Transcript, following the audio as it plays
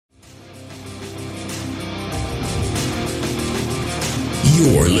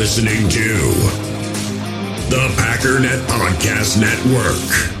You're listening to the Packernet Podcast Network.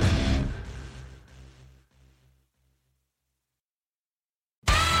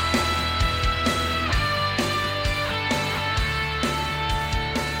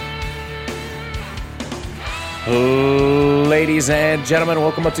 Ladies and gentlemen,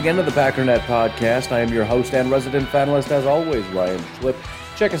 welcome once again to the Packernet Podcast. I am your host and resident fanalist, as always, Ryan Schlip.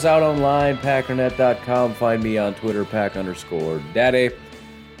 Check us out online, packernet.com. Find me on Twitter, pack_daddy.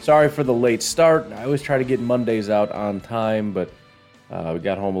 Sorry for the late start. I always try to get Mondays out on time, but we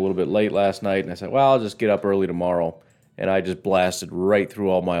got home a little bit late last night, and I said, well, I'll just get up early tomorrow. And I just blasted right through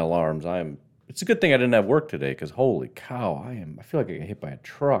all my alarms. It's a good thing I didn't have work today, because holy cow, I feel like I got hit by a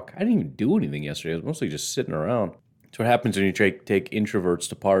truck. I didn't even do anything yesterday. I was mostly just sitting around. That's what happens when you take introverts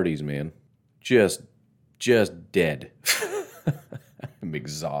to parties, man. Just dead. I'm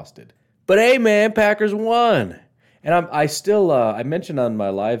exhausted. But hey, man, Packers won. And I mentioned on my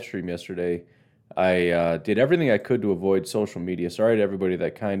live stream yesterday, I did everything I could to avoid social media. Sorry to everybody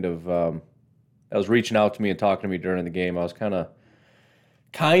that that was reaching out to me and talking to me during the game. I was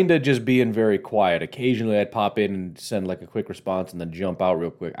kind of just being very quiet. Occasionally I'd pop in and send like a quick response and then jump out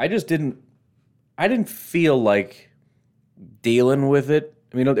real quick. I didn't feel like dealing with it.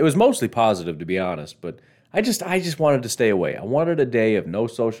 I mean, it was mostly positive, to be honest, but I just wanted to stay away. I wanted a day of no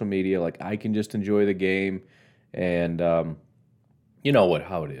social media. Like, I can just enjoy the game, and you know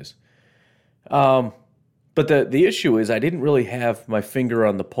how it is. But the issue is I didn't really have my finger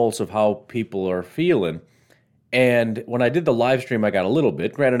on the pulse of how people are feeling. And when I did the live stream, I got a little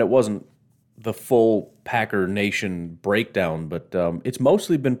bit. Granted, it wasn't the full Packer Nation breakdown, but it's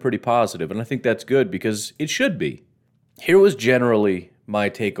mostly been pretty positive, and I think that's good because it should be. Here was generally my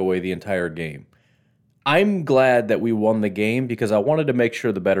takeaway the entire game. I'm glad that we won the game because I wanted to make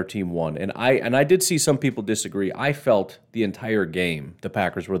sure the better team won, and I did see some people disagree. I felt the entire game the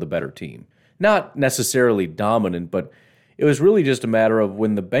Packers were the better team. Not necessarily dominant, but it was really just a matter of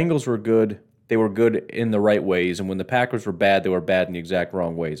when the Bengals were good, they were good in the right ways, and when the Packers were bad, they were bad in the exact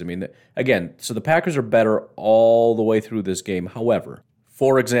wrong ways. I mean, again, so the Packers are better all the way through this game. However,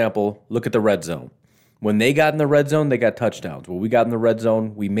 for example, look at the red zone. When they got in the red zone, they got touchdowns. When we got in the red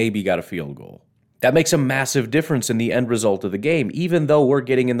zone, we maybe got a field goal. That makes a massive difference in the end result of the game. Even though we're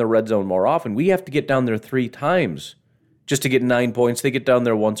getting in the red zone more often, we have to get down there 3 times just to get 9 points. They get down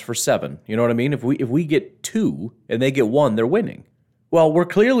there once for 7. You know what I mean? If we get 2 and they get 1, they're winning. Well, we're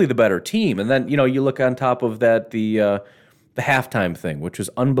clearly the better team. And then, you look on top of that, the halftime thing, which was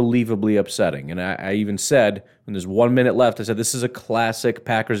unbelievably upsetting. And I even said, when there's 1 minute left, I said, this is a classic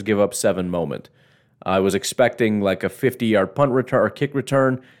Packers give up 7 moment. I was expecting like a 50-yard punt return or kick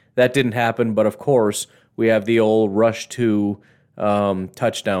return. That didn't happen, but of course, we have the old rush to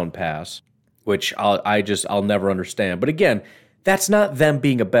touchdown pass, which I'll never understand. But again, that's not them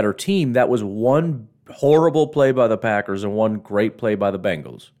being a better team. That was one horrible play by the Packers and one great play by the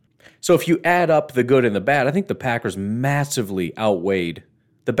Bengals. So if you add up the good and the bad, I think the Packers massively outweighed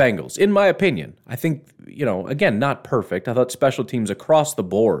the Bengals, in my opinion. I think, again, not perfect. I thought special teams across the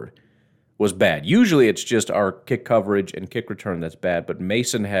board was bad. Usually it's just our kick coverage and kick return that's bad, but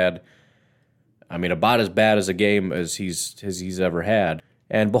Mason had, about as bad as a game as he's ever had.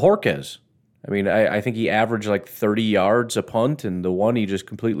 And Bojorquez, I think he averaged like 30 yards a punt, and the one he just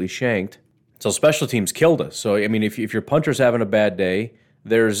completely shanked. So special teams killed us. So, if your punter's having a bad day,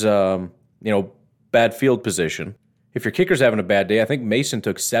 there's, bad field position. If your kicker's having a bad day, I think Mason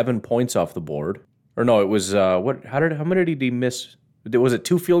took 7 points off the board. Or no, it was, how many did he miss? Was it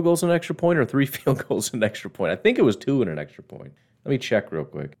 2 field goals and an extra point or 3 field goals and an extra point? I think it was 2 and an extra point. Let me check real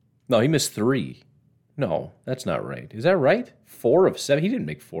quick. No, he missed 3. No, that's not right. Is that right? 4 of 7? He didn't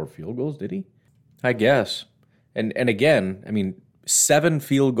make 4 field goals, did he? I guess. And again, 7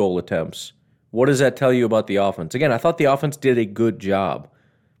 field goal attempts. What does that tell you about the offense? Again, I thought the offense did a good job.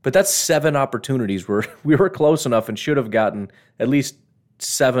 But that's 7 opportunities where we were close enough and should have gotten at least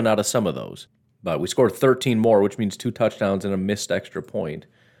 7 out of some of those. But we scored 13 more, which means 2 touchdowns and a missed extra point.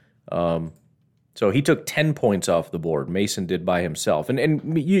 So he took 10 points off the board. Mason did by himself.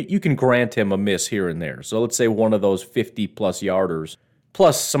 And you can grant him a miss here and there. So let's say one of those 50-plus yarders,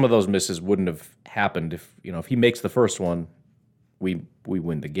 plus some of those misses wouldn't have happened if he makes the first one, we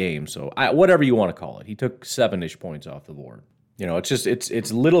win the game. So whatever you want to call it. He took 7-ish points off the board.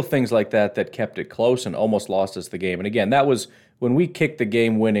 It's little things like that kept it close and almost lost us the game. And again, that was when Mason kicked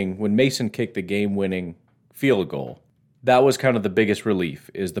the game-winning field goal. That was kind of the biggest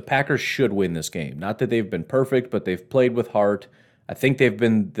relief, is the Packers should win this game. Not that they've been perfect, but they've played with heart. I think they've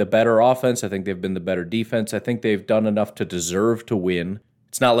been the better offense. I think they've been the better defense. I think they've done enough to deserve to win.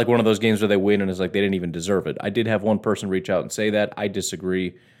 It's not like one of those games where they win and it's like they didn't even deserve it. I did have one person reach out and say that. I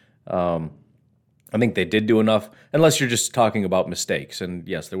disagree. I think they did do enough, unless you're just talking about mistakes. And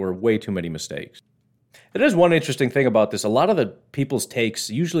yes, there were way too many mistakes. There is one interesting thing about this. A lot of the people's takes,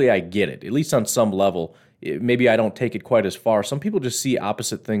 usually I get it, at least on some level. Maybe I don't take it quite as far. Some people just see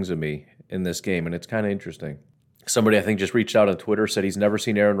opposite things of me in this game, and it's kind of interesting. Somebody, I think, just reached out on Twitter, said he's never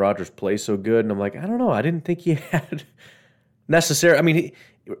seen Aaron Rodgers play so good. And I'm like, I don't know. I didn't think he had necessary. I mean,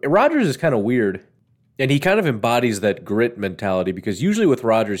 Rodgers is kind of weird, and he kind of embodies that grit mentality because usually with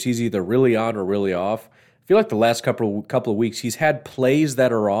Rodgers, he's either really on or really off. I feel like the last couple of weeks, he's had plays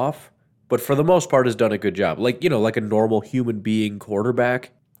that are off, but for the most part has done a good job. Like, like a normal human being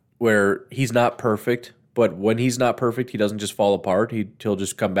quarterback where he's not perfect, but when he's not perfect, he doesn't just fall apart. He'll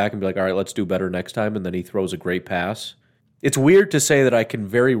just come back and be like, all right, let's do better next time, and then he throws a great pass. It's weird to say that I can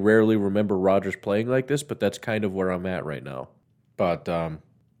very rarely remember Rodgers playing like this, but that's kind of where I'm at right now. But,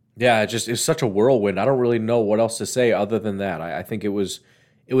 yeah, it's such a whirlwind. I don't really know what else to say other than that. I think it was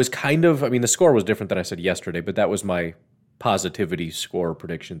kind of, I mean, the score was different than I said yesterday, but that was my positivity score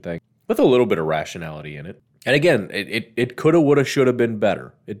prediction thing with a little bit of rationality in it. And again, it coulda, woulda, shoulda been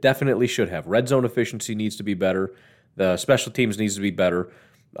better. It definitely should have. Red zone efficiency needs to be better. The special teams needs to be better.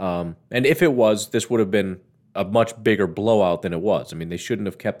 And if it was, this would have been a much bigger blowout than it was. I mean, they shouldn't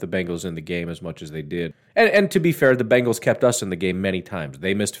have kept the Bengals in the game as much as they did. And to be fair, the Bengals kept us in the game many times.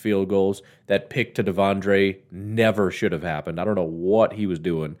 They missed field goals. That pick to Devondre never should have happened. I don't know what he was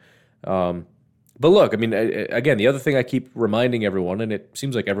doing. But look, I mean, again, the other thing I keep reminding everyone, and it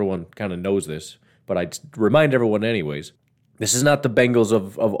seems like everyone kind of knows this, but I remind everyone anyways, this is not the Bengals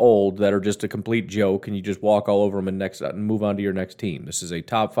of old that are just a complete joke and you just walk all over them and move on to your next team. This is a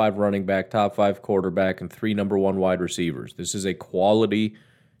top 5 running back, top 5 quarterback, and 3 number 1 wide receivers. This is a quality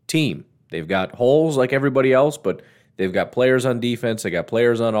team. They've got holes like everybody else, but they've got players on defense, they got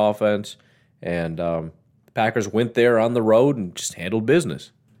players on offense, and the Packers went there on the road and just handled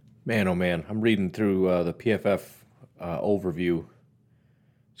business. Man, oh man, I'm reading through the PFF overview.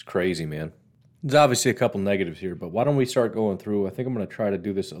 It's crazy, man. There's obviously a couple negatives here, but why don't we start going through? I think I'm going to try to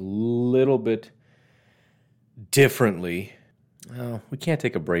do this a little bit differently. Oh, we can't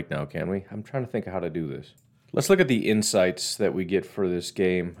take a break now, can we? I'm trying to think of how to do this. Let's look at the insights that we get for this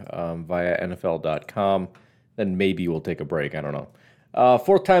game via NFL.com. Then maybe we'll take a break. I don't know.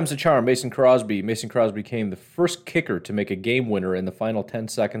 Fourth time's the charm, Mason Crosby. Mason Crosby became the first kicker to make a game winner in the final 10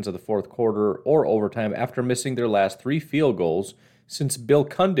 seconds of the fourth quarter or overtime after missing their last 3 field goals since Bill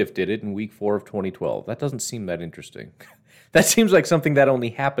Cundiff did it in Week 4 of 2012. That doesn't seem that interesting. That seems like something that only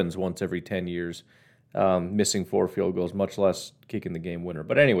happens once every 10 years, missing 4 field goals, much less kicking the game winner.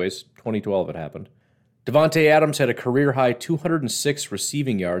 But anyways, 2012 it happened. Davante Adams had a career-high 206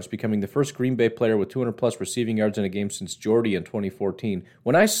 receiving yards, becoming the first Green Bay player with 200-plus receiving yards in a game since Jordy in 2014.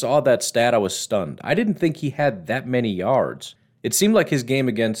 When I saw that stat, I was stunned. I didn't think he had that many yards. It seemed like his game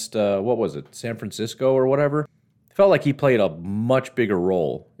against, San Francisco or whatever, felt like he played a much bigger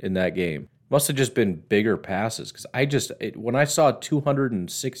role in that game. Must have just been bigger passes, because when I saw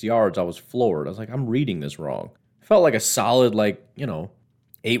 206 yards, I was floored. I was like, I'm reading this wrong. It felt like a solid,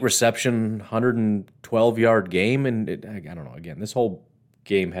 8 reception, 112-yard game, and I don't know. Again, this whole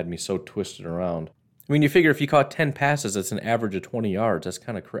game had me so twisted around. I mean, you figure if you caught 10 passes, that's an average of 20 yards. That's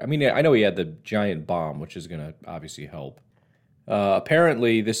kind of crazy. I mean, I know he had the giant bomb, which is going to obviously help.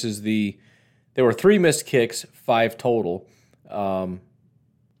 Apparently, there were 3 missed kicks, 5 total.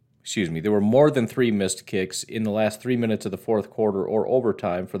 There were more than 3 missed kicks in the last 3 minutes of the fourth quarter or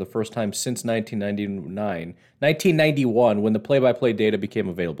overtime for the first time since 1991, when the play-by-play data became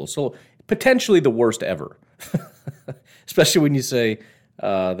available. So potentially the worst ever, especially when you say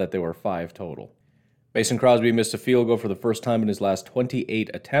that there were 5 total. Mason Crosby missed a field goal for the first time in his last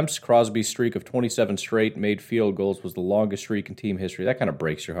 28 attempts. Crosby's streak of 27 straight made field goals was the longest streak in team history. That kind of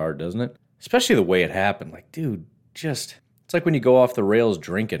breaks your heart, doesn't it? Especially the way it happened. Like, dude, it's like when you go off the rails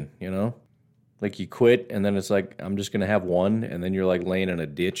drinking, Like you quit, and then it's like, I'm just going to have one, and then you're like laying in a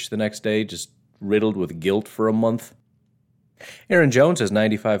ditch the next day, just riddled with guilt for a month. Aaron Jones has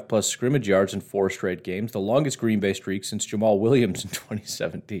 95-plus scrimmage yards in 4 straight games, the longest Green Bay streak since Jamal Williams in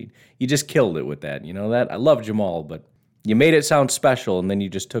 2017. You just killed it with that, you know that? I love Jamal, but you made it sound special, and then you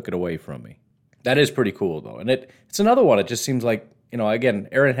just took it away from me. That is pretty cool, though. And it's another one. It just seems like, again,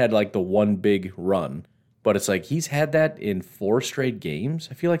 Aaron had like the one big run, but it's like he's had that in 4 straight games.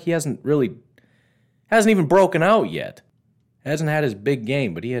 I feel like he hasn't even broken out yet. Hasn't had his big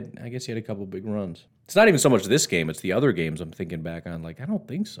game, but I guess he had a couple big runs. It's not even so much this game, it's the other games I'm thinking back on. Like, I don't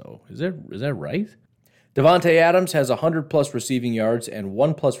think so. Is that right? Davante Adams has 100-plus receiving yards and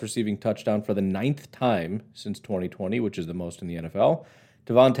 1-plus receiving touchdown for the 9th time since 2020, which is the most in the NFL.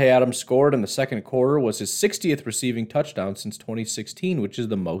 Davante Adams scored in the second quarter, was his 60th receiving touchdown since 2016, which is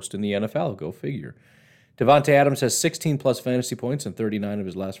the most in the NFL. Go figure. Davante Adams has 16-plus fantasy points in 39 of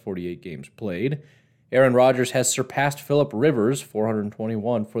his last 48 games played. Aaron Rodgers has surpassed Phillip Rivers,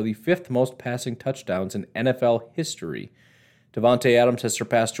 421, for the fifth most passing touchdowns in NFL history. Davante Adams has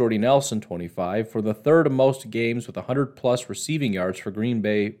surpassed Jordy Nelson, 25, for the third most games with 100-plus receiving yards for Green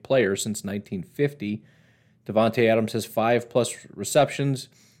Bay players since 1950. Davante Adams has 5-plus receptions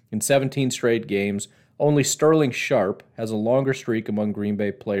in 17 straight games. Only Sterling Sharp has a longer streak among Green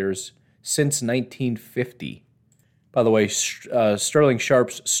Bay players since 1950. By the way, Sterling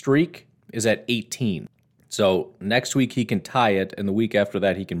Sharp's streak is at 18. So next week he can tie it, and the week after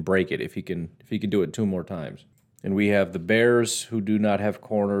that he can break it if he can do it 2 more times. And we have the Bears, who do not have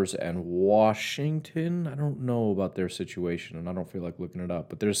corners, and Washington. I don't know about their situation, and I don't feel like looking it up.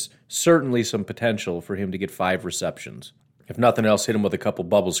 But there's certainly some potential for him to get 5 receptions. If nothing else, hit him with a couple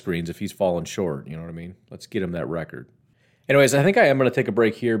bubble screens if he's falling short. You know what I mean? Let's get him that record. Anyways, I think I am going to take a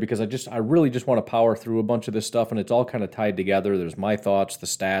break here because I really just want to power through a bunch of this stuff, and it's all kind of tied together. There's my thoughts, the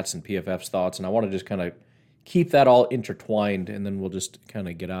stats, and PFF's thoughts, and I want to just kind of keep that all intertwined, and then we'll just kind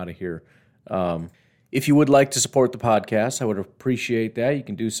of get out of here. If you would like to support the podcast, I would appreciate that. You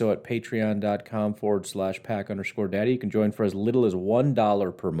can do so at patreon.com/pack_daddy. You can join for as little as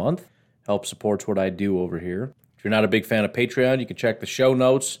 $1 per month. Help supports what I do over here. If you're not a big fan of Patreon, you can check the show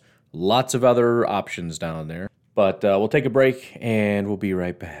notes. Lots of other options down there. But we'll take a break, and we'll be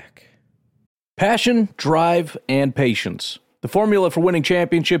right back. Passion, drive, and patience. The formula for winning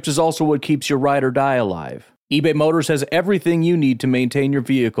championships is also what keeps your ride or die alive. eBay Motors has everything you need to maintain your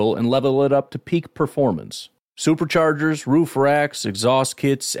vehicle and level it up to peak performance. Superchargers, roof racks, exhaust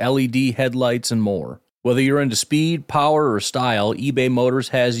kits, LED headlights, and more. Whether you're into speed, power, or style, eBay Motors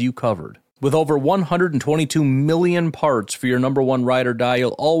has you covered. With over 122 million parts for your number one ride or die,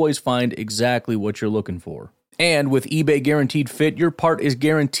 you'll always find exactly what you're looking for. And with eBay Guaranteed Fit, your part is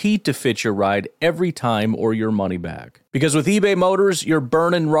guaranteed to fit your ride every time or your money back. Because with eBay Motors, you're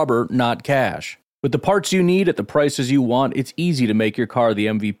burning rubber, not cash. With the parts you need at the prices you want, it's easy to make your car the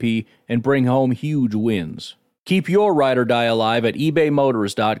MVP and bring home huge wins. Keep your ride or die alive at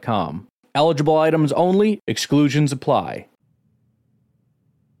ebaymotors.com. Eligible items only, exclusions apply.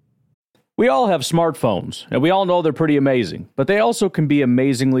 We all have smartphones, and we all know they're pretty amazing, but they also can be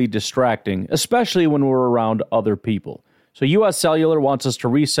amazingly distracting, especially when we're around other people. So US Cellular wants us to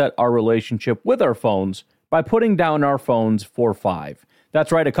reset our relationship with our phones by putting down our phones for $5.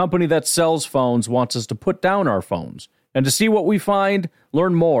 That's right, a company that sells phones wants us to put down our phones. And to see what we find,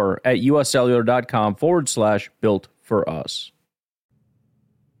 learn more at uscellular.com/built for us.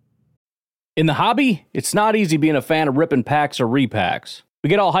 In the hobby, it's not easy being a fan of ripping packs or repacks. We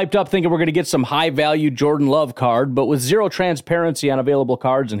get all hyped up thinking we're going to get some high-value Jordan Love card, but with zero transparency on available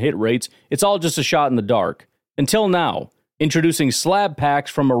cards and hit rates, it's all just a shot in the dark. Until now. Introducing slab packs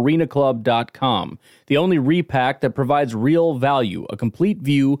from arenaclub.com, the only repack that provides real value, a complete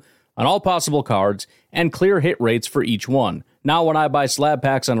view on all possible cards, and clear hit rates for each one. Now when I buy slab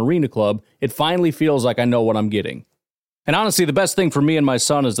packs on Arena Club, it finally feels like I know what I'm getting. And honestly, the best thing for me and my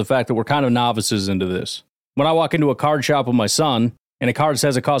son is the fact that we're kind of novices into this. When I walk into a card shop with my son, and a card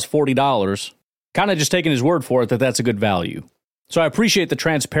says it costs $40, kind of just taking his word for it that that's a good value. So I appreciate the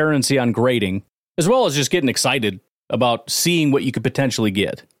transparency on grading, as well as just getting excited about seeing what you could potentially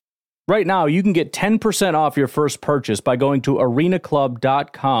get. Right now, you can get 10% off your first purchase by going to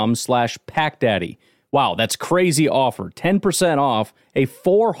arenaclub.com/packdaddy. Wow, that's crazy offer. 10% off a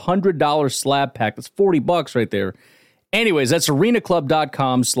 $400 slab pack. That's $40 right there. Anyways, that's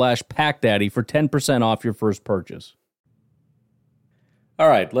arenaclub.com/packdaddy for 10% off your first purchase. All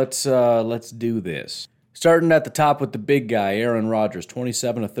right, let's do this. Starting at the top with the big guy, Aaron Rodgers,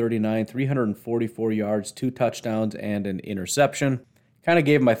 27 of 39, 344 yards, 2 touchdowns, and an interception. Kind of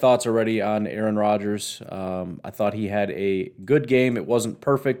gave my thoughts already on Aaron Rodgers. I thought he had a good game. It wasn't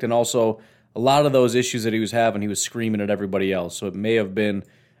perfect, and also a lot of those issues that he was having, he was screaming at everybody else. So it may have been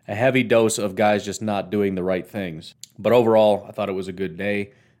a heavy dose of guys just not doing the right things. But overall, I thought it was a good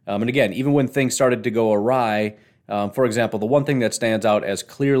day. And again, even when things started to go awry, for example, the one thing that stands out as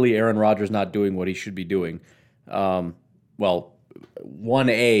clearly Aaron Rodgers not doing what he should be doing,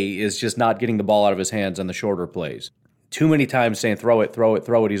 1A is just not getting the ball out of his hands on the shorter plays. Too many times saying, throw it,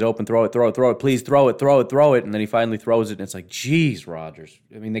 he's open, throw it, please throw it, and then he finally throws it, and it's like, geez, Rodgers.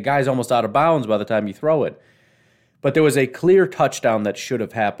 I mean, the guy's almost out of bounds by the time you throw it. But there was a clear touchdown that should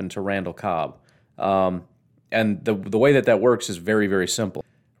have happened to Randall Cobb. And the way that works is very, very simple.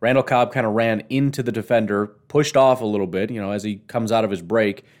 Randall Cobb kind of ran into the defender, pushed off a little bit, as he comes out of his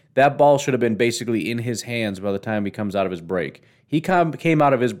break. That ball should have been basically in his hands by the time he comes out of his break. He came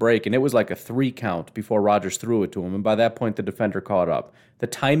out of his break, and it was like a 3 count before Rodgers threw it to him, and by that point, the defender caught up. The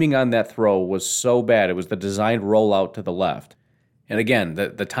timing on that throw was so bad. It was the designed rollout to the left. And again,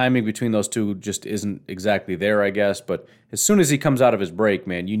 the timing between those two just isn't exactly there, I guess, but as soon as he comes out of his break,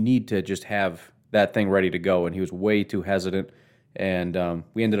 man, you need to just have that thing ready to go, and he was way too hesitant, and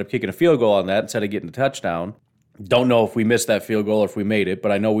we ended up kicking a field goal on that instead of getting a touchdown. Don't know if we missed that field goal or if we made it,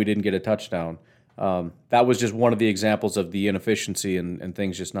 but I know we didn't get a touchdown. That was just one of the examples of the inefficiency and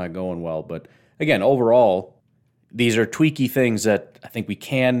things just not going well. But again, overall, these are tweaky things that I think we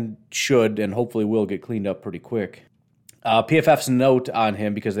can, should, and hopefully will get cleaned up pretty quick. PFF's note on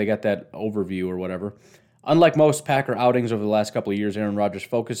him, because they got that overview or whatever. Unlike most Packer outings over the last couple of years, Aaron Rodgers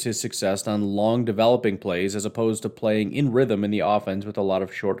focused his success on long developing plays as opposed to playing in rhythm in the offense with a lot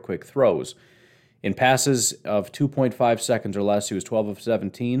of short, quick throws. In passes of 2.5 seconds or less, he was 12 of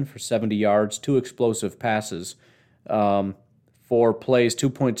 17 for 70 yards, 2 explosive passes. For plays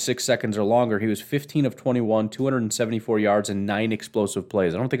 2.6 seconds or longer, he was 15 of 21, 274 yards, and 9 explosive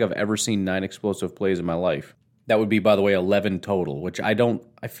plays. I don't think I've ever seen 9 explosive plays in my life. That would be, by the way, 11 total, which I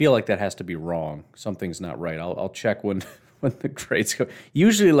feel like that has to be wrong. Something's not right. I'll check when the grades go.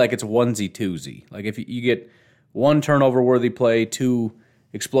 Usually, like, it's onesie-twosie. Like, if you get 1 turnover-worthy play, 2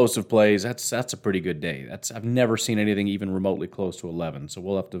 explosive plays, that's a pretty good day. I've never seen anything even remotely close to 11, so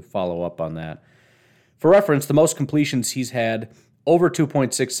we'll have to follow up on that. For reference, the most completions he's had over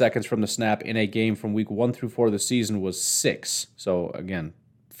 2.6 seconds from the snap in a game from week 1 through 4 of the season was 6. So, again,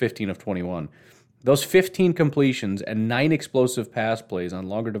 15 of 21. Those 15 completions and 9 explosive pass plays on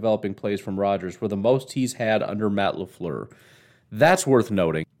longer developing plays from Rodgers were the most he's had under Matt LaFleur. That's worth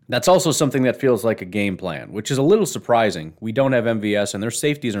noting. That's also something that feels like a game plan, which is a little surprising. We don't have MVS, and their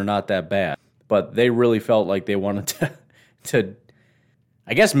safeties are not that bad, but they really felt like they wanted to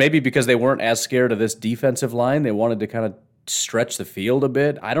I guess maybe because they weren't as scared of this defensive line, they wanted to kind of stretch the field a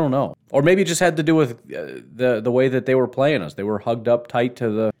bit. I don't know. Or maybe it just had to do with the way that they were playing us. They were hugged up tight to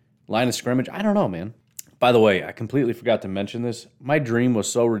the line of scrimmage. I don't know, man. By the way, I completely forgot to mention this. My dream was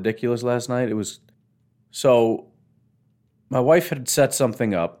so ridiculous last night. So my wife had set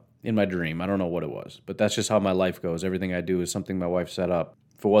something up in my dream. I don't know what it was, but that's just how my life goes. Everything I do is something my wife set up.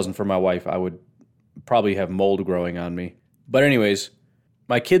 If it wasn't for my wife, I would probably have mold growing on me. But anyways,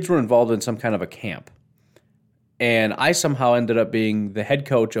 my kids were involved in some kind of a camp. And I somehow ended up being the head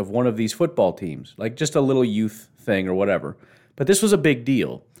coach of one of these football teams, like just a little youth thing or whatever. But this was a big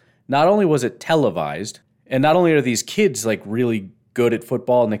deal. Not only was it televised, and not only are these kids like really good at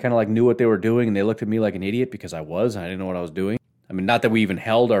football and they kind of like knew what they were doing and they looked at me like an idiot because I didn't know what I was doing. I mean, not that we even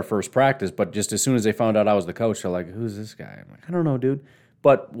held our first practice, but just as soon as they found out I was the coach, they're like, who's this guy? I'm like, I don't know, dude.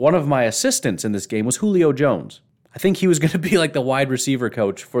 But one of my assistants in this game was Julio Jones. I think he was going to be like the wide receiver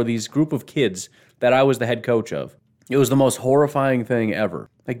coach for these group of kids that I was the head coach of. It was the most horrifying thing ever.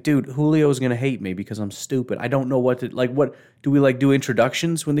 Like, dude, Julio's going to hate me because I'm stupid. I don't know what do we like do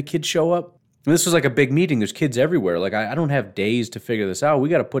introductions when the kids show up? And this was like a big meeting. There's kids everywhere. Like, I don't have days to figure this out. We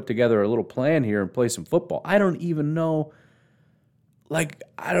got to put together a little plan here and play some football. I don't even know. Like,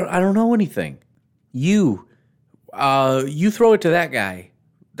 I don't know anything. You throw it to that guy.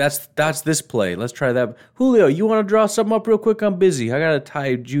 That's this play. Let's try that. Julio, you want to draw something up real quick? I'm busy. I got to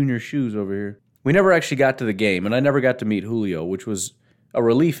tie Junior shoes over here. We never actually got to the game, and I never got to meet Julio, which was a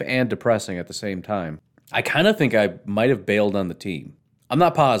relief and depressing at the same time. I kind of think I might have bailed on the team. I'm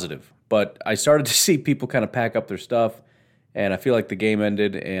not positive, but I started to see people kind of pack up their stuff, and I feel like the game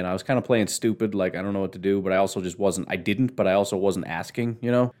ended, and I was kind of playing stupid, like I don't know what to do, but I also just wasn't asking,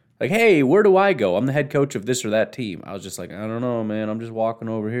 you know? Like, hey, where do I go? I'm the head coach of this or that team. I was just like, I don't know, man. I'm just walking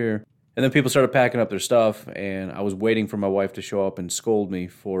over here. And then people started packing up their stuff, and I was waiting for my wife to show up and scold me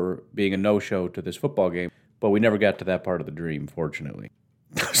for being a no-show to this football game. But we never got to that part of the dream, fortunately.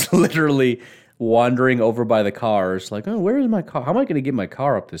 I was literally wandering over by the cars, like, oh, where is my car? How am I going to get my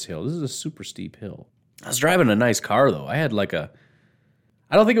car up this hill? This is a super steep hill. I was driving a nice car, though. I had I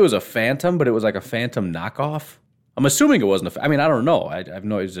don't think it was a Phantom, but it was like a Phantom knockoff. I'm assuming it wasn't I don't know. I've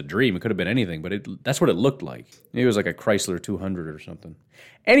no, it was a dream. It could have been anything, but that's what it looked like. Maybe it was like a Chrysler 200 or something.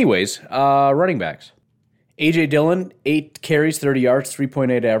 Anyways, running backs. A.J. Dillon, 8 carries, 30 yards,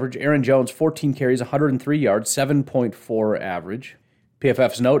 3.8 average. Aaron Jones, 14 carries, 103 yards, 7.4 average.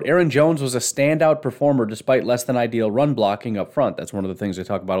 PFF's note, Aaron Jones was a standout performer despite less than ideal run blocking up front. That's one of the things I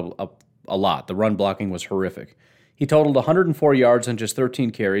talk about a lot. The run blocking was horrific. He totaled 104 yards on just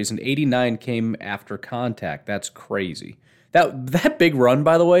 13 carries, and 89 came after contact. That's crazy. That big run,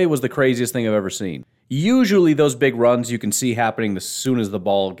 by the way, was the craziest thing I've ever seen. Usually those big runs you can see happening as soon as the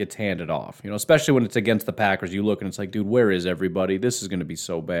ball gets handed off. Especially when it's against the Packers, you look and it's like, dude, where is everybody? This is going to be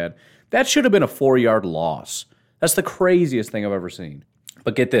so bad. That should have been a 4-yard loss. That's the craziest thing I've ever seen.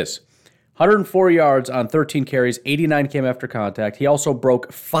 But get this. 104 yards on 13 carries, 89 came after contact. He also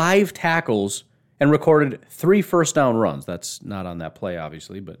broke 5 tackles and recorded 3 first down runs. That's not on that play,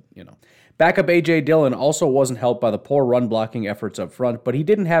 obviously, but, Backup A.J. Dillon also wasn't helped by the poor run blocking efforts up front, but he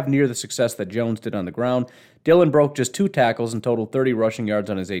didn't have near the success that Jones did on the ground. Dillon broke just 2 tackles and totaled 30 rushing yards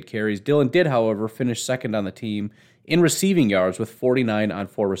on his 8 carries. Dillon did, however, finish second on the team in receiving yards with 49 on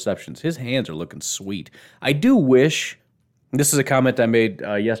 4 receptions. His hands are looking sweet. I do wish, this is a comment I made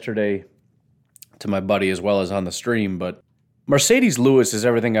yesterday to my buddy as well as on the stream, but Mercedes Lewis is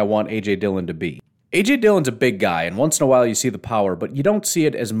everything I want A.J. Dillon to be. A.J. Dillon's a big guy, and once in a while you see the power, but you don't see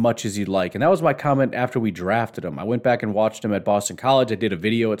it as much as you'd like. And that was my comment after we drafted him. I went back and watched him at Boston College. I did a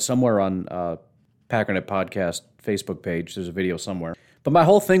video. It's somewhere on Packernet Podcast Facebook page. There's a video somewhere. But my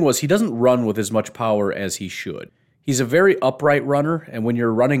whole thing was he doesn't run with as much power as he should. He's a very upright runner, and when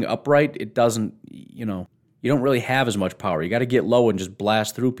you're running upright, it doesn't, you don't really have as much power. You got to get low and just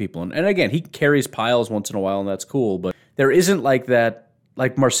blast through people. And again, he carries piles once in a while, and that's cool, but there isn't like that,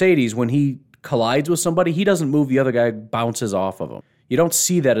 like Mercedes, when he collides with somebody, he doesn't move, the other guy bounces off of him. You don't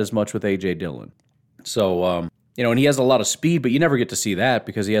see that as much with A.J. Dillon. So, and he has a lot of speed, but you never get to see that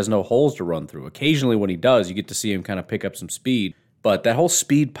because he has no holes to run through. Occasionally when he does, you get to see him kind of pick up some speed. But that whole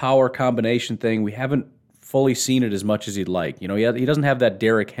speed-power combination thing, we haven't fully seen it as much as he'd like. He doesn't have that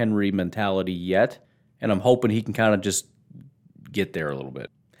Derrick Henry mentality yet, and I'm hoping he can kind of just get there a little bit.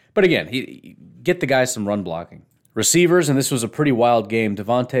 But again, he get the guy some run blocking. Receivers, and this was a pretty wild game.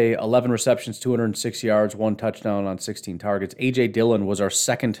 Devontae, 11 receptions, 206 yards, 1 touchdown on 16 targets. A.J. Dillon was our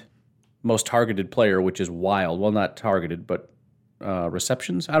second most targeted player, which is wild. Well, not targeted, but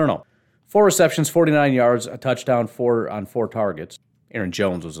receptions? I don't know. 4 receptions, 49 yards, a touchdown, 4 on 4 targets. Aaron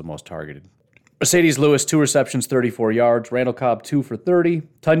Jones was the most targeted. Mercedes Lewis, 2 receptions, 34 yards. Randall Cobb, 2 for 30.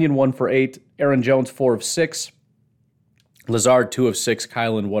 Tunyon, 1 for 8. Aaron Jones, 4 of 6. Lazard, 2 of 6.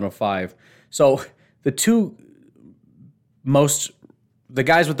 Kylan, 1 of 5. So the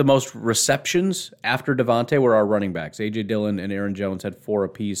guys with the most receptions after Devontae were our running backs. A.J. Dillon and Aaron Jones had 4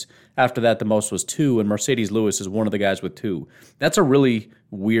 apiece. After that, the most was 2, and Mercedes Lewis is one of the guys with 2. That's a really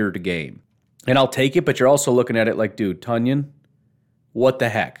weird game. And I'll take it, but you're also looking at it like, dude, Tunyon, what the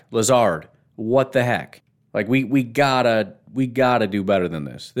heck? Lazard, what the heck? Like, we gotta do better than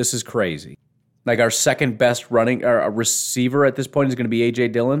this. This is crazy. Like, our second best receiver at this point is going to be A.J.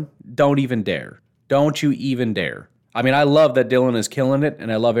 Dillon? Don't even dare. Don't you even dare. I mean, I love that Dillon is killing it, and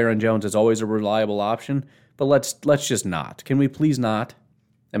I love Aaron Jones as always a reliable option, but let's just not. Can we please not?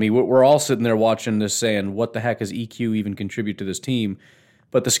 I mean, we're all sitting there watching this saying, what the heck does EQ even contribute to this team?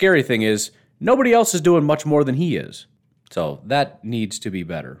 But the scary thing is, nobody else is doing much more than he is. So that needs to be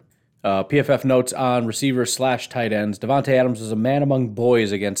better. PFF notes on receivers / tight ends. Devontae Adams was a man among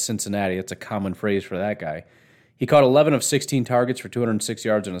boys against Cincinnati. That's a common phrase for that guy. He caught 11 of 16 targets for 206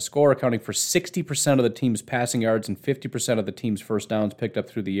 yards and a score, accounting for 60% of the team's passing yards and 50% of the team's first downs picked up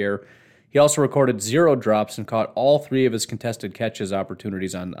through the air. He also recorded 0 drops and caught all 3 of his contested catches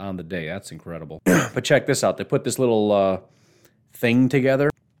opportunities on the day. That's incredible. But check this out. They put this little thing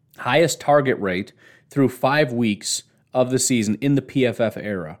together. Highest target rate through 5 weeks of the season in the PFF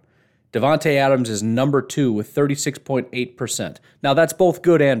era. Devontae Adams is number 2 with 36.8%. Now, that's both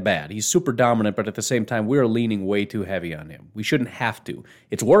good and bad. He's super dominant, but at the same time, we're leaning way too heavy on him. We shouldn't have to.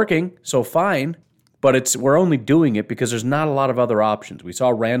 It's working, so fine, but we're only doing it because there's not a lot of other options. We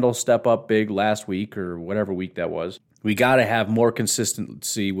saw Randall step up big last week or whatever week that was. We got to have more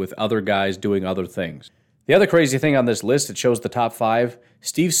consistency with other guys doing other things. The other crazy thing on this list, it shows the top 5.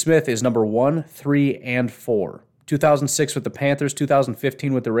 Steve Smith is number 1, 3, and 4. 2006 with the Panthers,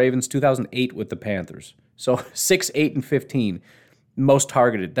 2015 with the Ravens, 2008 with the Panthers. So 6, 8, and 15, most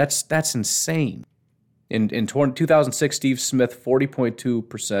targeted. That's insane. In 2006, Steve Smith,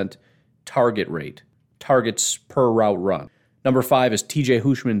 40.2% target rate, targets per route run. Number 5 is TJ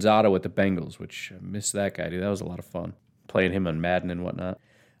Hushmanzada with the Bengals, which I miss that guy, dude. That was a lot of fun, playing him on Madden and whatnot.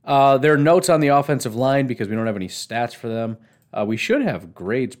 There are notes on the offensive line because we don't have any stats for them. We should have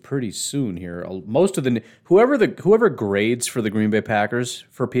grades pretty soon here. Most of whoever grades for the Green Bay Packers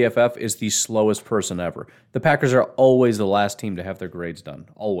for PFF is the slowest person ever. The Packers are always the last team to have their grades done.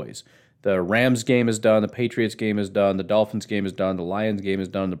 Always. The Rams game is done. The Patriots game is done. The Dolphins game is done. The Lions game is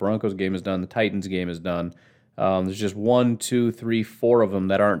done. The Broncos game is done. The Titans game is done. There's just 1, 2, 3, 4 of them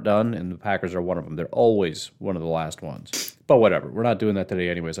that aren't done, and the Packers are one of them. They're always one of the last ones. But whatever. We're not doing that today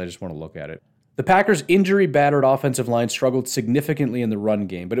anyways. I just want to look at it. The Packers' injury-battered offensive line struggled significantly in the run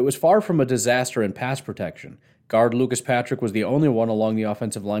game, but it was far from a disaster in pass protection. Guard Lucas Patrick was the only one along the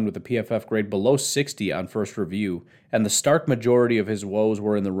offensive line with a PFF grade below 60 on first review, and the stark majority of his woes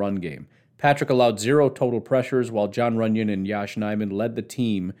were in the run game. Patrick allowed 0 total pressures, while John Runyon and Yosh Nijman led the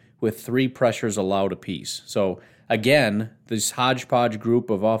team with 3 pressures allowed apiece. So, again, this hodgepodge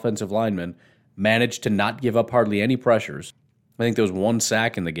group of offensive linemen managed to not give up hardly any pressures. I think there was 1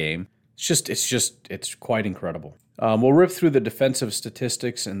 sack in the game. It's quite incredible. We'll rip through the defensive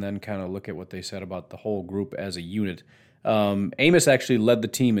statistics and then kind of look at what they said about the whole group as a unit. Amos actually led the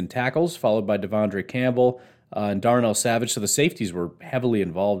team in tackles, followed by Devondre Campbell and Darnell Savage, so the safeties were heavily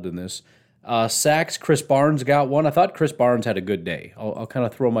involved in this. Sacks, Chris Barnes got 1. I thought Chris Barnes had a good day. I'll kind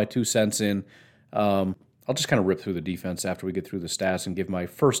of throw my 2 cents in. I'll just kind of rip through the defense after we get through the stats and give my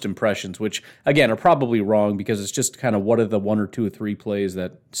first impressions, which, again, are probably wrong because it's just kind of what are the 1 or 2 or 3 plays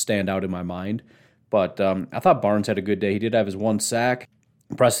that stand out in my mind. But I thought Barnes had a good day. He did have his 1 sack.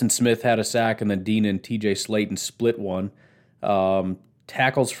 Preston Smith had a sack, and then Dean and TJ Slayton split 1.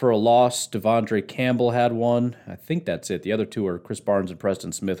 Tackles for a loss, Devondre Campbell had 1. I think that's it. The other 2 are Chris Barnes and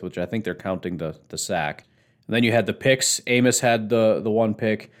Preston Smith, which I think they're counting the sack. And then you had the picks. Amos had the 1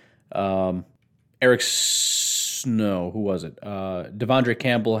 pick. Who was it? Devondre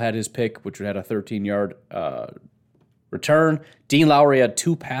Campbell had his pick, which had a 13-yard return. Dean Lowry had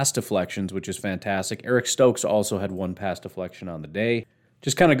 2 pass deflections, which is fantastic. Eric Stokes also had 1 pass deflection on the day.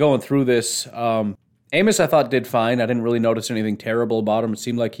 Just kind of going through this, Amos I thought did fine. I didn't really notice anything terrible about him. It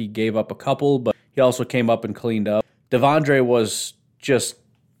seemed like he gave up a couple, but he also came up and cleaned up. Devondre was just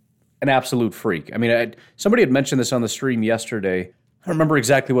an absolute freak. I mean, somebody had mentioned this on the stream yesterday. I don't remember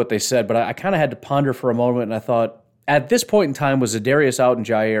exactly what they said, but I kind of had to ponder for a moment, and I thought, at this point in time, was Zadarius out and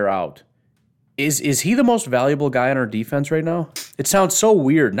Jair out? Is he the most valuable guy on our defense right now? It sounds so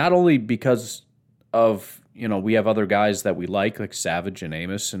weird, not only because of, we have other guys that we like Savage and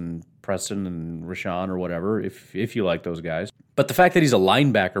Amos and Preston and Rashawn or whatever, if you like those guys. But the fact that he's a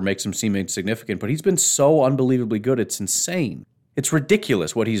linebacker makes him seem insignificant, but he's been so unbelievably good, it's insane. It's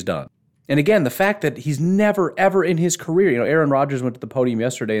ridiculous what he's done. And again, the fact that he's never, ever in his career, Aaron Rodgers went to the podium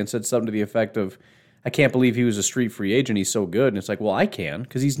yesterday and said something to the effect of, I can't believe he was a street free agent. He's so good. And it's like, well, I can,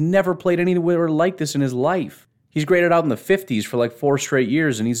 because he's never played anywhere like this in his life. He's graded out in the 50s for 4 straight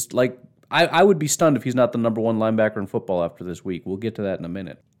years. And he's I would be stunned if he's not the number 1 linebacker in football after this week. We'll get to that in a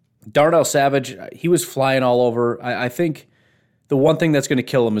minute. Darnell Savage, he was flying all over. I think the one thing that's going to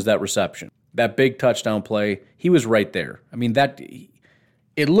kill him is that reception. That big touchdown play, he was right there. I mean,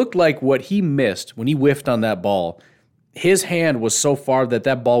 it looked like what he missed when he whiffed on that ball, his hand was so far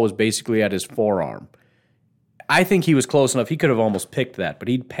that ball was basically at his forearm. I think he was close enough. He could have almost picked that, but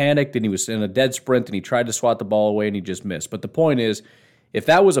he panicked and he was in a dead sprint and he tried to swat the ball away and he just missed. But the point is, if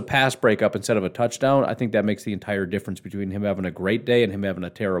that was a pass breakup instead of a touchdown, I think that makes the entire difference between him having a great day and him having a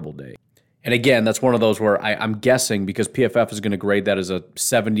terrible day. And again, that's one of those where I'm guessing, because PFF is going to grade that as a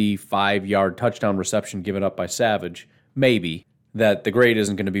 75-yard touchdown reception given up by Savage, maybe, that the grade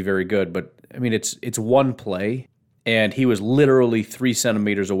isn't going to be very good. But, I mean, it's 1 play, and he was literally 3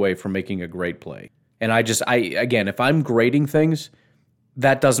 centimeters away from making a great play. And again, if I'm grading things,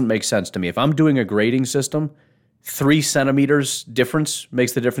 that doesn't make sense to me. If I'm doing a grading system, 3 centimeters difference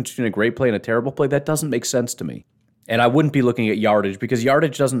makes the difference between a great play and a terrible play. That doesn't make sense to me. And I wouldn't be looking at yardage, because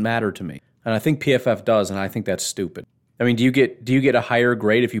yardage doesn't matter to me. And I think PFF does, and I think that's stupid. I mean, do you get a higher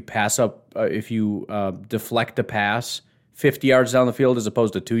grade if you deflect a pass 50 yards down the field as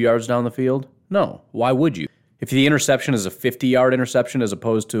opposed to 2 yards down the field? No. Why would you? If the interception is a 50-yard interception as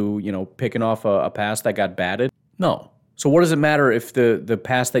opposed to, picking off a pass that got batted? No. So what does it matter if the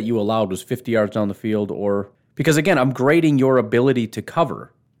pass that you allowed was 50 yards down the field or... Because, again, I'm grading your ability to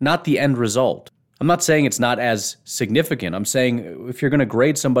cover, not the end result. I'm not saying it's not as significant. I'm saying if you're going to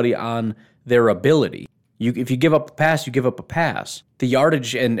grade somebody on their ability, if you give up a pass, you give up a pass. The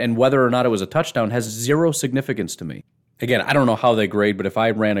yardage and whether or not it was a touchdown has 0 significance to me. Again, I don't know how they grade, but if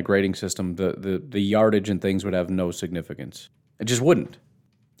I ran a grading system, the yardage and things would have no significance. It just wouldn't.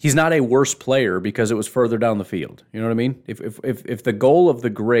 He's not a worse player because it was further down the field. You know what I mean? If the goal of the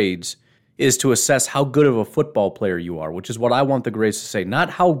grades is to assess how good of a football player you are, which is what I want the grades to say,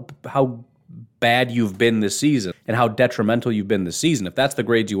 not how bad you've been this season and how detrimental you've been this season. If that's the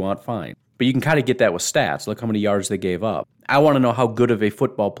grades you want, fine. But you can kind of get that with stats. Look how many yards they gave up. I want to know how good of a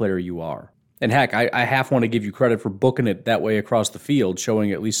football player you are. And heck, I half want to give you credit for booking it that way across the field,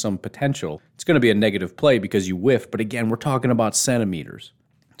 showing at least some potential. It's going to be a negative play because you whiff, but again, we're talking about centimeters.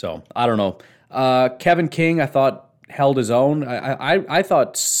 So, I don't know. Kevin King, I thought, held his own. I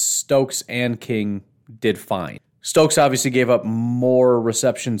thought Stokes and King did fine. Stokes obviously gave up more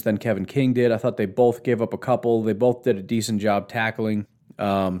receptions than Kevin King did. I thought they both gave up a couple. They both did a decent job tackling.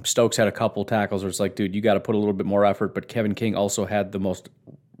 Stokes had a couple tackles where it's like, dude, you got to put a little bit more effort. But Kevin King also had the most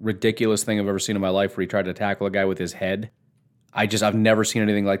ridiculous thing I've ever seen in my life where he tried to tackle a guy with his head. I've never seen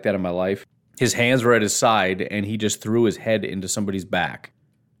anything like that in my life. His hands were at his side, and he just threw his head into somebody's back.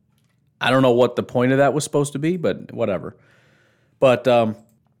 I don't know what the point of that was supposed to be, but whatever. But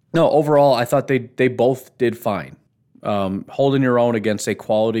no, overall, I thought they both did fine. Holding your own against a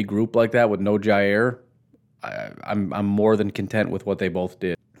quality group like that with no Jair, I'm more than content with what they both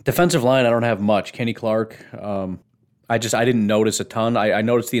did. Defensive line, I don't have much. Kenny Clark, I didn't notice a ton. I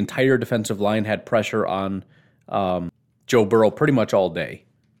noticed the entire defensive line had pressure on Joe Burrow pretty much all day.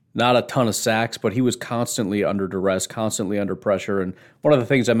 Not a ton of sacks, but he was constantly under duress, constantly under pressure. And one of the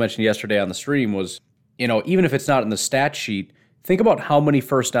things I mentioned yesterday on the stream was, even if it's not in the stat sheet, think about how many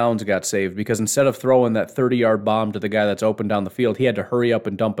first downs got saved, because instead of throwing that 30-yard bomb to the guy that's open down the field, he had to hurry up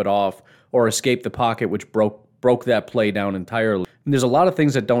and dump it off or escape the pocket, which broke that play down entirely. And there's a lot of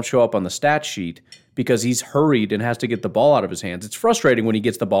things that don't show up on the stat sheet because he's hurried and has to get the ball out of his hands. It's frustrating when he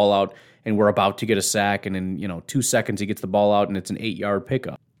gets the ball out and we're about to get a sack, and in 2 seconds he gets the ball out and it's an 8-yard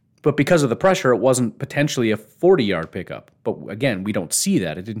pickup. But because of the pressure, it wasn't potentially a 40-yard pickup. But again, we don't see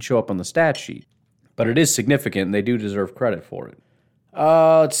that. It didn't show up on the stat sheet. But it is significant, and they do deserve credit for it.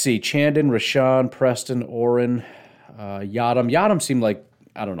 Let's see. Chandon, Rashawn, Preston, Oren, Yadam. Yadam seemed like,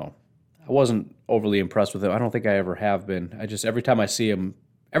 I don't know. I wasn't overly impressed with him. I don't think I ever have been. Every time I see him,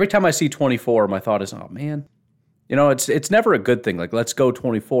 every time I see 24, my thought is, oh, man. It's never a good thing. Like, let's go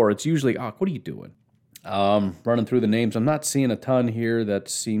 24. It's usually, what are you doing? Running through the names, I'm not seeing a ton here that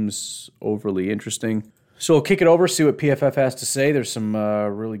seems overly interesting. So we'll kick it over, see what PFF has to say. There's some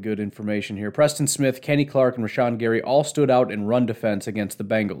really good information here. Preston Smith, Kenny Clark, and Rashawn Gary all stood out in run defense against the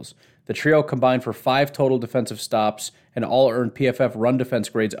Bengals. The trio combined for 5 total defensive stops and all earned PFF run defense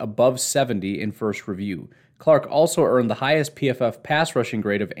grades above 70 in first review. Clark also earned the highest PFF pass rushing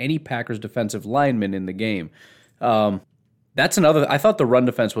grade of any Packers defensive lineman in the game. That's another. I thought the run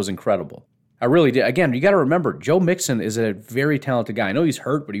defense was incredible. I really did. Again, you got to remember, Joe Mixon is a very talented guy. I know he's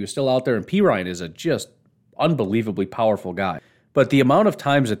hurt, but he was still out there, and P. Ryan is a just unbelievably powerful guy. But the amount of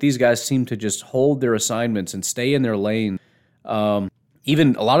times that these guys seem to just hold their assignments and stay in their lane,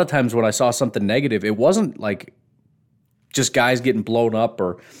 even a lot of times when I saw something negative, it wasn't like just guys getting blown up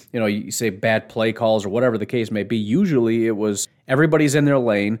or, you say bad play calls or whatever the case may be. Usually it was everybody's in their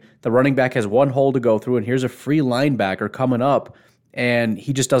lane, the running back has one hole to go through, and here's a free linebacker coming up, and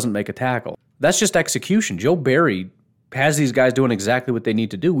he just doesn't make a tackle. That's just execution. Joe Barry has these guys doing exactly what they need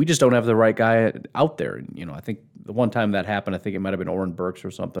to do. We just don't have the right guy out there. And, I think the one time that happened, I think it might have been Oren Burks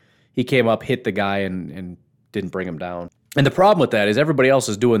or something. He came up, hit the guy, and didn't bring him down. And the problem with that is everybody else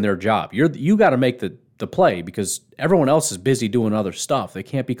is doing their job. You got to make the play because everyone else is busy doing other stuff. They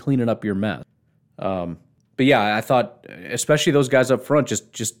can't be cleaning up your mess. But yeah, I thought, especially those guys up front,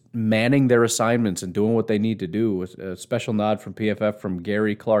 just manning their assignments and doing what they need to do. A special nod from PFF from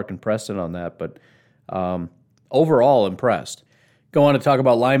Gary, Clark, and Preston on that. But overall, impressed. Go on to talk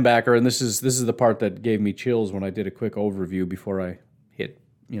about linebacker, and this is the part that gave me chills when I did a quick overview before I hit,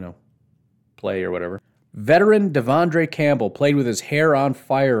 play or whatever. Veteran Devondre Campbell played with his hair on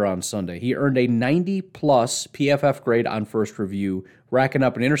fire on Sunday. He earned a 90-plus PFF grade on first review, racking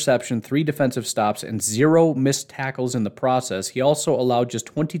up an interception, 3 defensive stops, and 0 missed tackles in the process. He also allowed just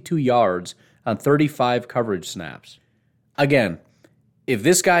 22 yards on 35 coverage snaps. Again, if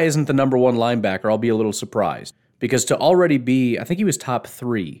this guy isn't the number 1 linebacker, I'll be a little surprised. Because to already be, I think he was top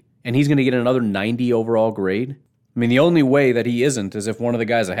 3, and he's going to get another 90 overall grade. I mean, the only way that he isn't is if one of the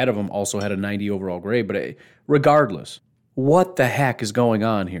guys ahead of him also had a 90 overall grade. But regardless, what the heck is going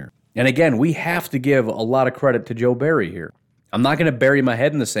on here? And again, we have to give a lot of credit to Joe Barry here. I'm not going to bury my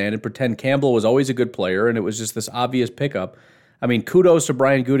head in the sand and pretend Campbell was always a good player and it was just this obvious pickup. I mean, kudos to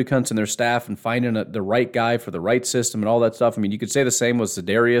Brian Gutekunst and their staff and finding the right guy for the right system and all that stuff. I mean, you could say the same with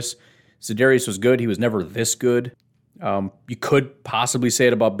Za'Darius. Za'Darius was good. He was never this good. You could possibly say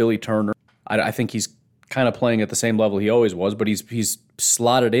it about Billy Turner. I think he's kind of playing at the same level he always was, but he's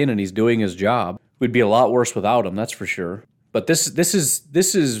slotted in and he's doing his job. We'd be a lot worse without him, that's for sure. But this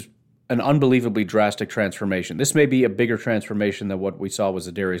is an unbelievably drastic transformation. This may be a bigger transformation than what we saw with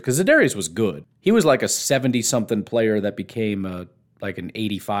Za'Darius, because Za'Darius was good. He was like a 70-something player that became like an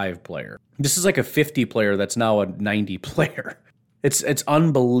 85 player. This is like a 50 player that's now a 90 player. It's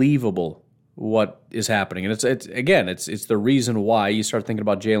unbelievable what is happening. And it's the reason why you start thinking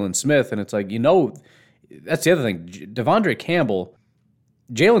about Jalen Smith, and it's like, that's the other thing. Devondre Campbell,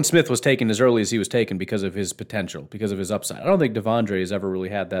 Jalen Smith was taken as early as he was taken because of his potential, because of his upside. I don't think Devondre has ever really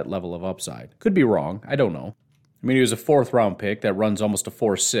had that level of upside. Could be wrong. I don't know. I mean, he was a 4th-round pick that runs almost a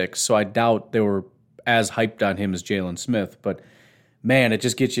 4.6, so I doubt they were as hyped on him as Jalen Smith. But, man, it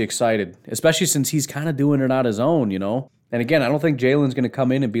just gets you excited, especially since he's kind of doing it on his own, you know? And, again, I don't think Jalen's going to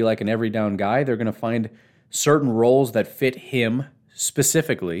come in and be like an every-down guy. They're going to find certain roles that fit him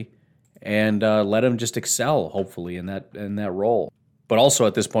specifically and let him just excel, hopefully, in that role. But also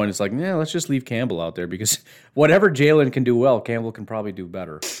at this point, it's like, let's just leave Campbell out there because whatever Jalen can do well, Campbell can probably do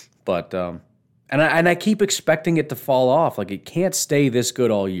better. But and I keep expecting it to fall off. Like, it can't stay this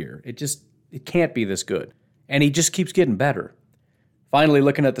good all year. It can't be this good. And he just keeps getting better. Finally,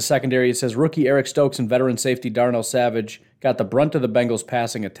 looking at the secondary, it says rookie Eric Stokes and veteran safety Darnell Savage got the brunt of the Bengals'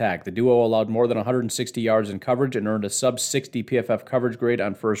 passing attack. The duo allowed more than 160 yards in coverage and earned a sub-60 PFF coverage grade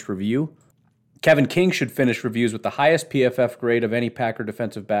on first review. Kevin King should finish reviews with the highest PFF grade of any Packer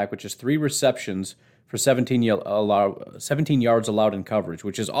defensive back, which is 3 receptions for 17 yards allowed in coverage,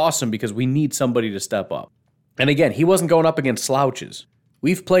 which is awesome because we need somebody to step up. And again, he wasn't going up against slouches.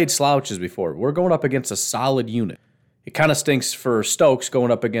 We've played slouches before. We're going up against a solid unit. It kind of stinks for Stokes going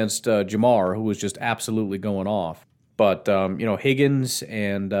up against Jamar, who was just absolutely going off. But, Higgins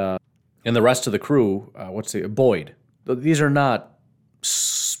and the rest of the crew, Boyd, these are not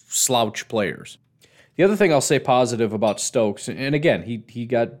slouch players. The other thing I'll say positive about Stokes, and again, he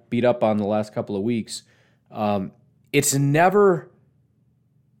got beat up on the last couple of weeks, it's never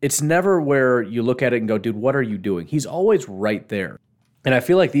where you look at it and go, dude, what are you doing? He's always right there. And I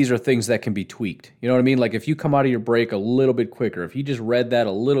feel like these are things that can be tweaked. You know what I mean? Like if you come out of your break a little bit quicker, if he just read that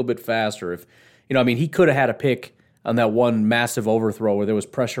a little bit faster, he could have had a pick on that one massive overthrow where there was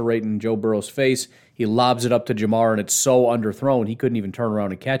pressure right in Joe Burrow's face. He lobs it up to Jamar and it's so underthrown he couldn't even turn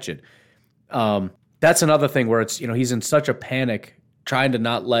around and catch it. That's another thing where it's, he's in such a panic trying to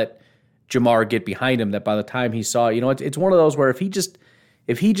not let Jamar get behind him that by the time he saw it, it's one of those where if he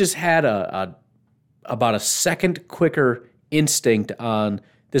just had about a second quicker instinct on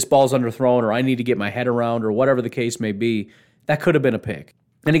this ball's underthrown or I need to get my head around or whatever the case may be, that could have been a pick.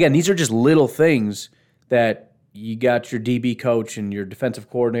 And again, these are just little things that you got your DB coach and your defensive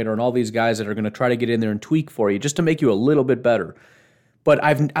coordinator and all these guys that are going to try to get in there and tweak for you just to make you a little bit better. But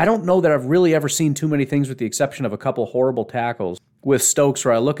I don't know that I've really ever seen too many things with the exception of a couple horrible tackles with Stokes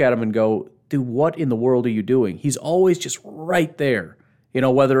where I look at him and go, dude, what in the world are you doing? He's always just right there.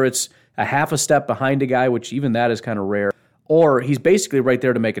 Whether it's a half a step behind a guy, which even that is kind of rare, or he's basically right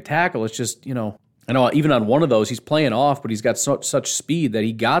there to make a tackle. It's just, I know even on one of those, he's playing off, but he's got such speed that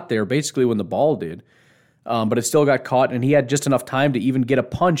he got there basically when the ball did. But it still got caught, and he had just enough time to even get a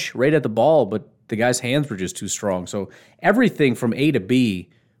punch right at the ball, but the guy's hands were just too strong. So everything from A to B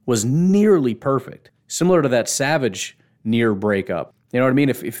was nearly perfect, similar to that Savage near breakup. You know what I mean?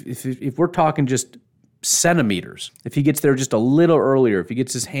 If we're talking just centimeters, if he gets there just a little earlier, if he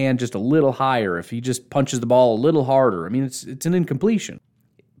gets his hand just a little higher, if he just punches the ball a little harder, it's an incompletion.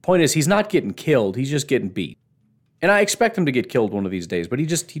 Point is, he's not getting killed, he's just getting beat. And I expect him to get killed one of these days, but he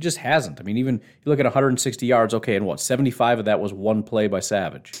just hasn't. Even you look at 160 yards, okay, and 75 of that was one play by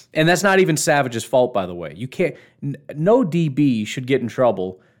Savage. And that's not even Savage's fault, by the way. No DB should get in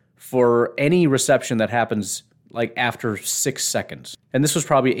trouble for any reception that happens like after 6 seconds. And this was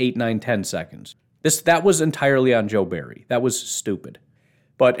probably 8, 9, 10 seconds. That was entirely on Joe Barry. That was stupid.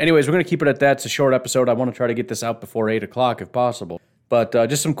 But anyways, we're going to keep it at that. It's a short episode. I want to try to get this out before 8 o'clock if possible. But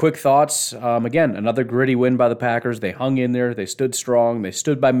just some quick thoughts. Again, another gritty win by the Packers. They hung in there. They stood strong. They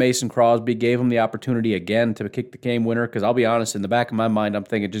stood by Mason Crosby, gave him the opportunity again to kick the game winner. Because I'll be honest, in the back of my mind, I'm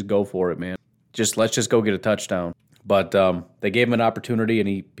thinking, just go for it, man. Let's just go get a touchdown. But they gave him an opportunity, and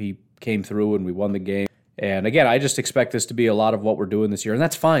he came through, and we won the game. And again, I just expect this to be a lot of what we're doing this year. And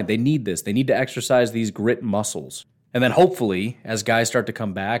that's fine. They need this. They need to exercise these grit muscles. And then hopefully, as guys start to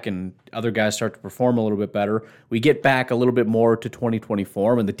come back and other guys start to perform a little bit better, we get back a little bit more to 2020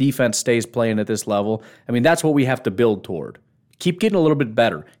 form and the defense stays playing at this level. That's what we have to build toward. Keep getting a little bit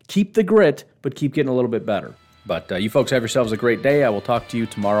better. Keep the grit, but keep getting a little bit better. But you folks have yourselves a great day. I will talk to you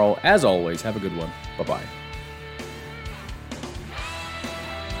tomorrow. As always, have a good one. Bye-bye.